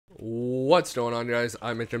What's going on, guys?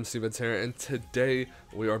 iMakeMcVids here, and today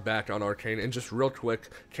we are back on Arcane. And just real quick,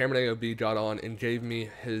 Cameron AOB got on and gave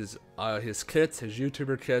me his kits, his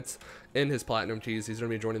YouTuber kits, and his platinum keys. He's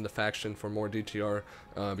going to be joining the faction for more DTR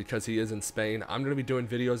because he is in Spain. I'm going to be doing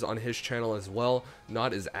videos on his channel as well,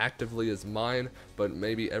 not as actively as mine, but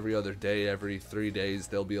maybe every other day, every 3 days,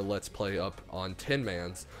 there'll be a Let's Play up on Tin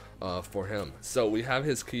Man's for him. So we have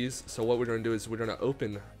his keys. So what we're going to do is we're going to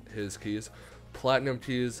open his keys. Platinum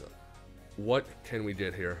keys. What can we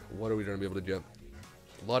get here? What are we going to be able to get?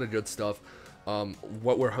 A lot of good stuff.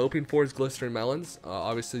 What we're hoping for is glistering melons.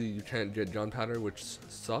 Obviously you can't get gunpowder, which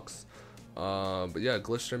sucks, but yeah,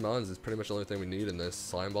 glistering melons is pretty much the only thing we need in this.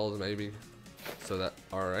 Slime balls maybe. So that,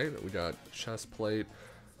 alright, we got chest plate.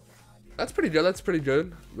 That's pretty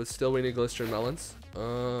good, but still we need glistering melons.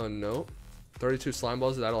 No, 32 slime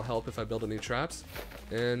balls, that'll help if I build any traps.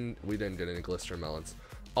 And we didn't get any glistering melons.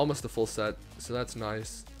 Almost a full set, so that's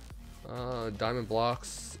nice. Diamond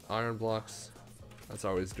blocks, iron blocks, that's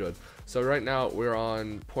always good. So right now we're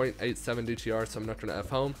on 0.87 DTR, so I'm not gonna F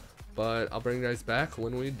home, but I'll bring you guys back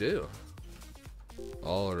when we do.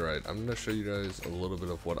 Alright, I'm gonna show you guys a little bit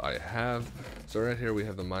of what I have. So right here we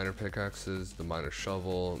have the miner pickaxes, the miner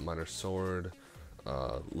shovel, miner sword,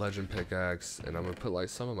 legend pickaxe, and I'm gonna put like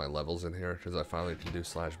some of my levels in here because I finally can do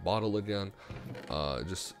slash bottle again.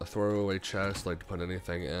 Just a throwaway chest, like to put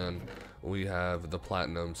anything in. We have the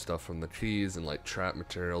platinum stuff from the keys and like trap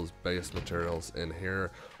materials, base materials, and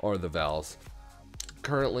here are the valves.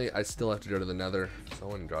 Currently I still have to go to the nether.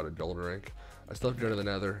 Someone got a gold rank. I still have to go to the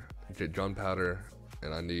nether, get gunpowder,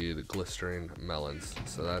 and I need glistering melons,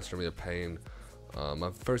 so that's gonna be a pain.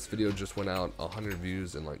 My first video just went out 100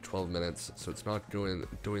 views in like 12 minutes, so it's not doing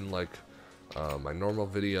like my normal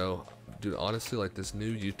video. Dude, honestly, like this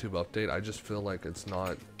new YouTube update, I just feel like it's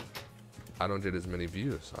not, I don't get as many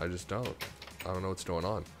views. I just don't. I don't know what's going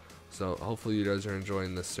on. So hopefully you guys are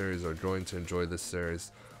enjoying this series, or going to enjoy this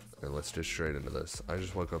series, and let's get straight into this. I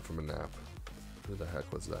just woke up from a nap. Who the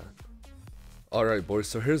heck was that? Alright boys,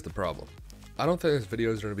 so here's the problem. I don't think this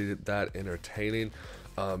video is going to be that entertaining.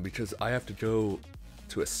 Because I have to go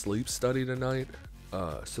to a sleep study tonight,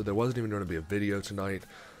 so there wasn't even going to be a video tonight,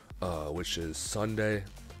 which is Sunday.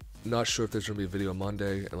 Not sure if there's going to be a video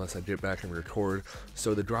Monday unless I get back and record,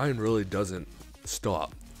 so the grind really doesn't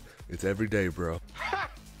stop. It's every day, bro.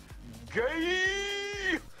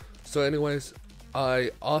 Gay! So anyways,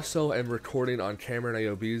 I also am recording on Cameron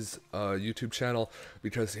AOB's YouTube channel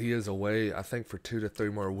because he is away, I think, for 2 to 3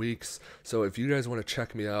 more weeks. So if you guys want to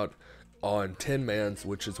check me out on Tin Man's,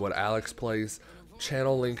 which is what Alex plays,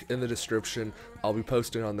 channel link in the description. I'll be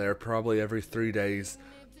posting on there probably every 3 days.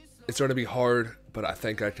 It's going to be hard, but I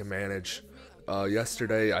think I can manage.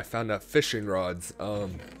 Yesterday I found out fishing rods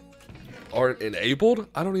aren't enabled.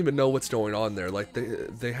 I don't even know what's going on there. Like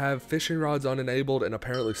they have fishing rods unenabled and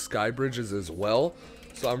apparently sky bridges as well.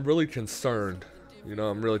 So I'm really concerned. You know,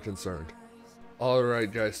 I'm really concerned.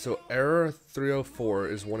 Alright guys, so Error 304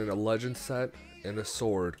 is wanting a legend set and a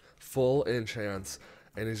sword, full enchants,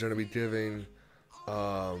 and he's going to be giving,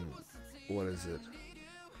 what is it?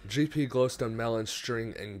 GP glowstone melon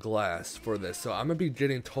string and glass for this. So I'm going to be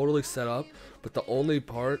getting totally set up, but the only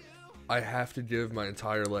part, I have to give my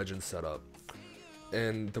entire legend setup.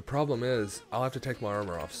 And the problem is, I'll have to take my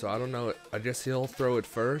armor off, so I don't know, I guess he'll throw it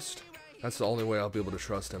first. That's the only way I'll be able to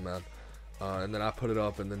trust him, man. And then I put it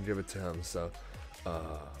up and then give it to him, so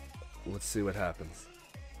let's see what happens.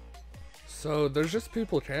 So there's just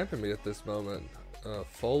people camping me at this moment.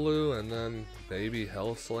 Folu and then Baby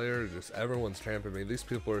Hellslayer, just everyone's camping me. These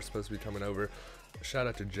people are supposed to be coming over. Shout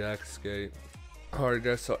out to Jack Skate. Alright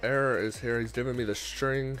guys, so Error is here. He's giving me the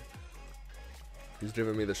string. He's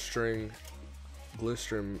giving me the string.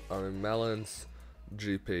 Glistering, melons,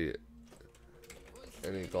 GP.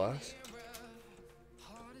 Any glass?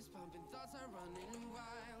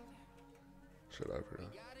 Should I forgot?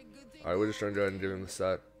 Alright, we're just gonna go ahead and give him the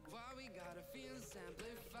set.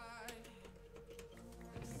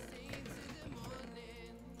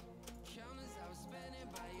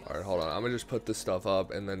 Alright, hold on. I'm gonna just put this stuff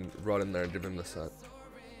up and then run in there and give him the set.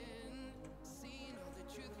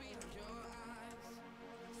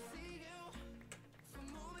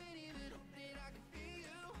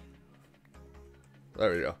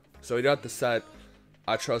 There we go. So he got the set.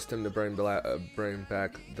 I trust him to bring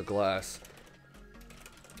back the glass.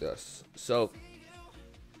 Yes. So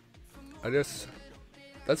I guess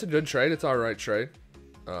that's a good trade. It's alright trade.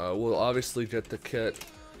 We'll obviously get the kit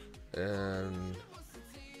in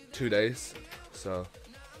 2 days, so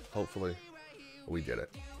hopefully we get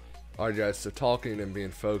it. Alright guys, so talking and being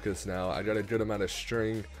focused now. I got a good amount of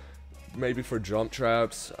string, maybe for jump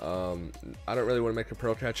traps. I don't really want to make a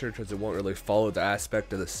pearl catcher because it won't really follow the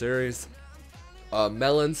aspect of the series.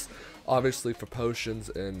 Melons, obviously for potions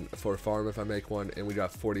and for a farm if I make one, and we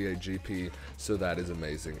got 48 GP, so that is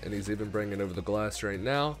amazing. And he's even bringing over the glass right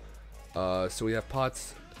now. So we have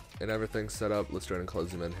pots and everything set up. Let's try and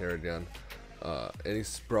close him in here again. And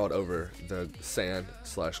he's brought over the sand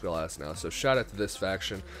slash glass now. So shout out to this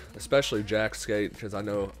faction, especially Jack Skate, because I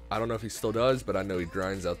don't know if he still does, but I know he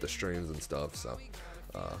grinds out the streams and stuff. So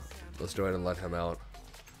let's go ahead and let him out.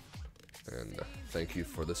 And thank you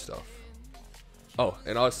for the stuff. Oh,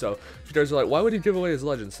 and also, if you guys are like, why would he give away his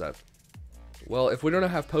legend set? Well, if we don't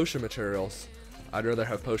have potion materials, I'd rather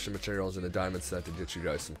have potion materials in a diamond set to get you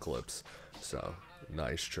guys some clips. So,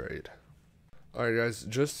 nice trade. Alright guys,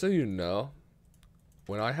 just so you know,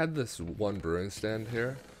 when I had this one brewing stand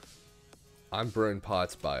here, I'm brewing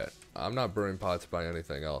pots by it. I'm not brewing pots by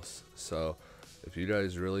anything else. So, if you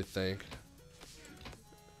guys really think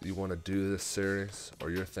you want to do this series,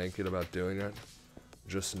 or you're thinking about doing it,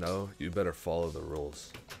 just know you better follow the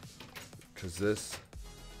rules, because this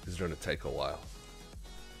is going to take a while.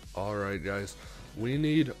 Alright guys, we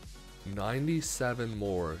need 97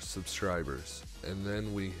 more subscribers, and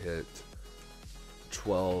then we hit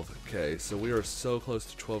 12k. So we are so close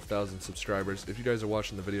to 12,000 subscribers. If you guys are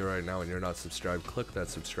watching the video right now and you're not subscribed, click that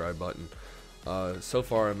subscribe button. So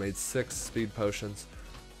far I made 6 speed potions,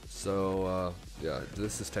 so yeah,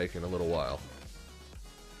 this is taking a little while.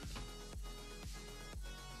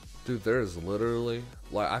 Dude, there's literally,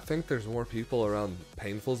 like, I think there's more people around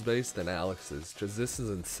Painful's base than Alex's, because this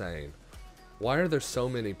is insane. Why are there so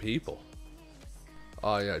many people?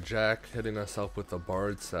 Oh yeah, Jack hitting us up with the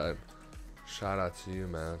Bard set. Shout out to you,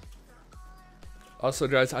 man. Also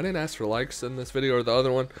guys, I didn't ask for likes in this video or the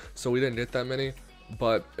other one, so we didn't get that many.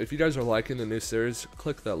 But if you guys are liking the new series,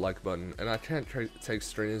 click that like button. And I can't take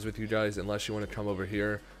streams with you guys unless you want to come over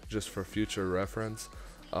here just for future reference.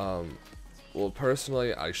 Well,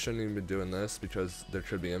 personally, I shouldn't even be doing this because there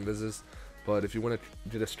could be invises. But if you want to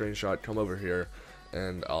get a screenshot, come over here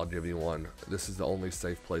and I'll give you one. This is the only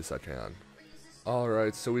safe place I can.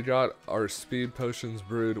 Alright, so we got our speed potions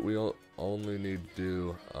brewed. We only need to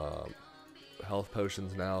do health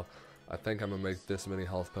potions now. I think I'm going to make this many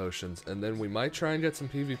health potions. And then we might try and get some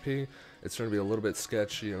PvP. It's going to be a little bit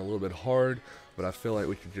sketchy and a little bit hard, but I feel like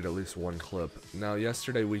we could get at least one clip. Now,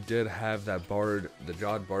 yesterday we did have that Bard, the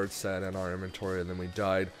God Bard set in our inventory, and then we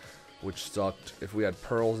died, which sucked. If we had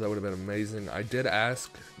pearls, that would have been amazing. I did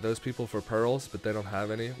ask those people for pearls, but they don't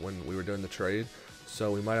have any when we were doing the trade,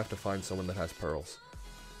 so we might have to find someone that has pearls.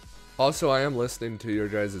 Also, I am listening to your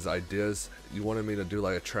guys' ideas. You wanted me to do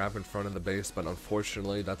like a trap in front of the base, but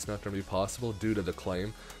unfortunately that's not going to be possible due to the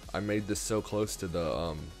claim. I made this so close to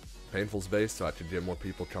the Painful's base so I could get more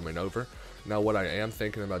people coming over. Now what I am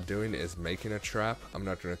thinking about doing is making a trap. I'm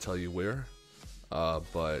not going to tell you where,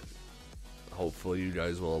 but hopefully you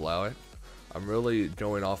guys will allow it. I'm really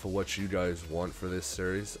going off of what you guys want for this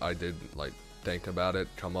series. I did like think about it,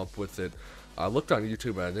 come up with it. I looked on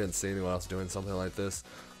YouTube and I didn't see anyone else doing something like this.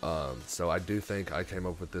 So I do think I came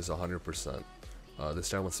up with this 100%.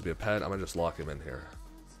 This guy wants to be a pet. I'm gonna just lock him in here.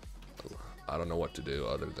 I don't know what to do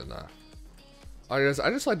other than that. Alright guys, I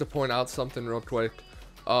just like to point out something real quick.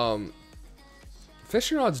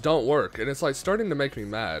 Fishing rods don't work, and it's like starting to make me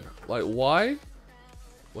mad. Like, why?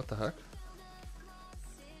 What the heck?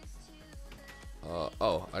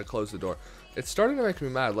 Oh, I closed the door. It's starting to make me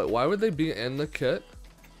mad. Like, why would they be in the kit?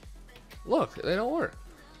 Look, they don't work.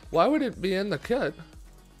 Why would it be in the kit,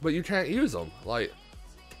 but you can't use them? Like,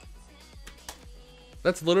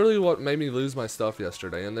 that's literally what made me lose my stuff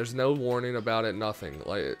yesterday, and there's no warning about it, nothing.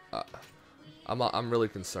 Like, I'm really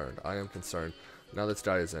concerned. I am concerned. Now this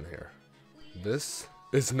guy is in here. This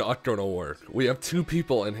is not gonna work. We have 2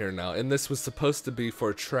 people in here now, and this was supposed to be for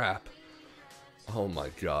a trap. Oh my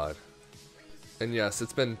god. And yes,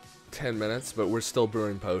 it's been 10 minutes, but we're still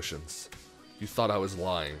brewing potions. You thought I was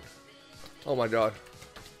lying. Oh my god.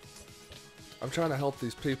 I'm trying to help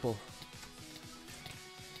these people.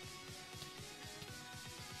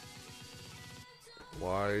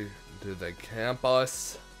 Why did they camp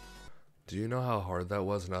us? Do you know how hard that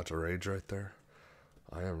was not to rage right there?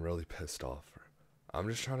 I am really pissed off. I'm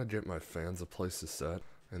just trying to get my fans a place to sit,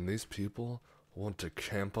 and these people want to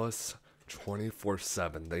camp us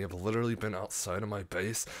 24/7. They have literally been outside of my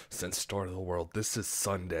base since start of the world. This is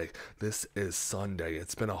Sunday. This is Sunday.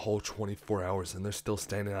 It's been a whole 24 hours and they're still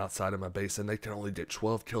standing outside of my base, and they can only get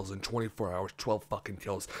 12 kills in 24 hours. 12 fucking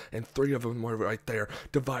kills. And 3 of them were right there.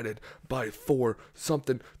 Divided by 4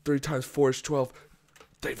 something. 3 times 4 is 12.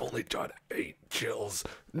 They've only got 8 kills.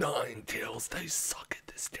 9 kills. They suck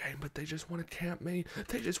at this this game, but they just want to camp me.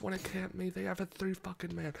 They just want to camp me. They have a 3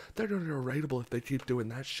 fucking man. They're gonna be raidable if they keep doing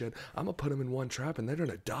that shit. I'm gonna put them in one trap and they're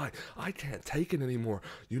gonna die. I can't take it anymore.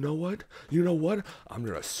 You know what? You know what? I'm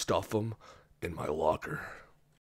gonna stuff them in my locker.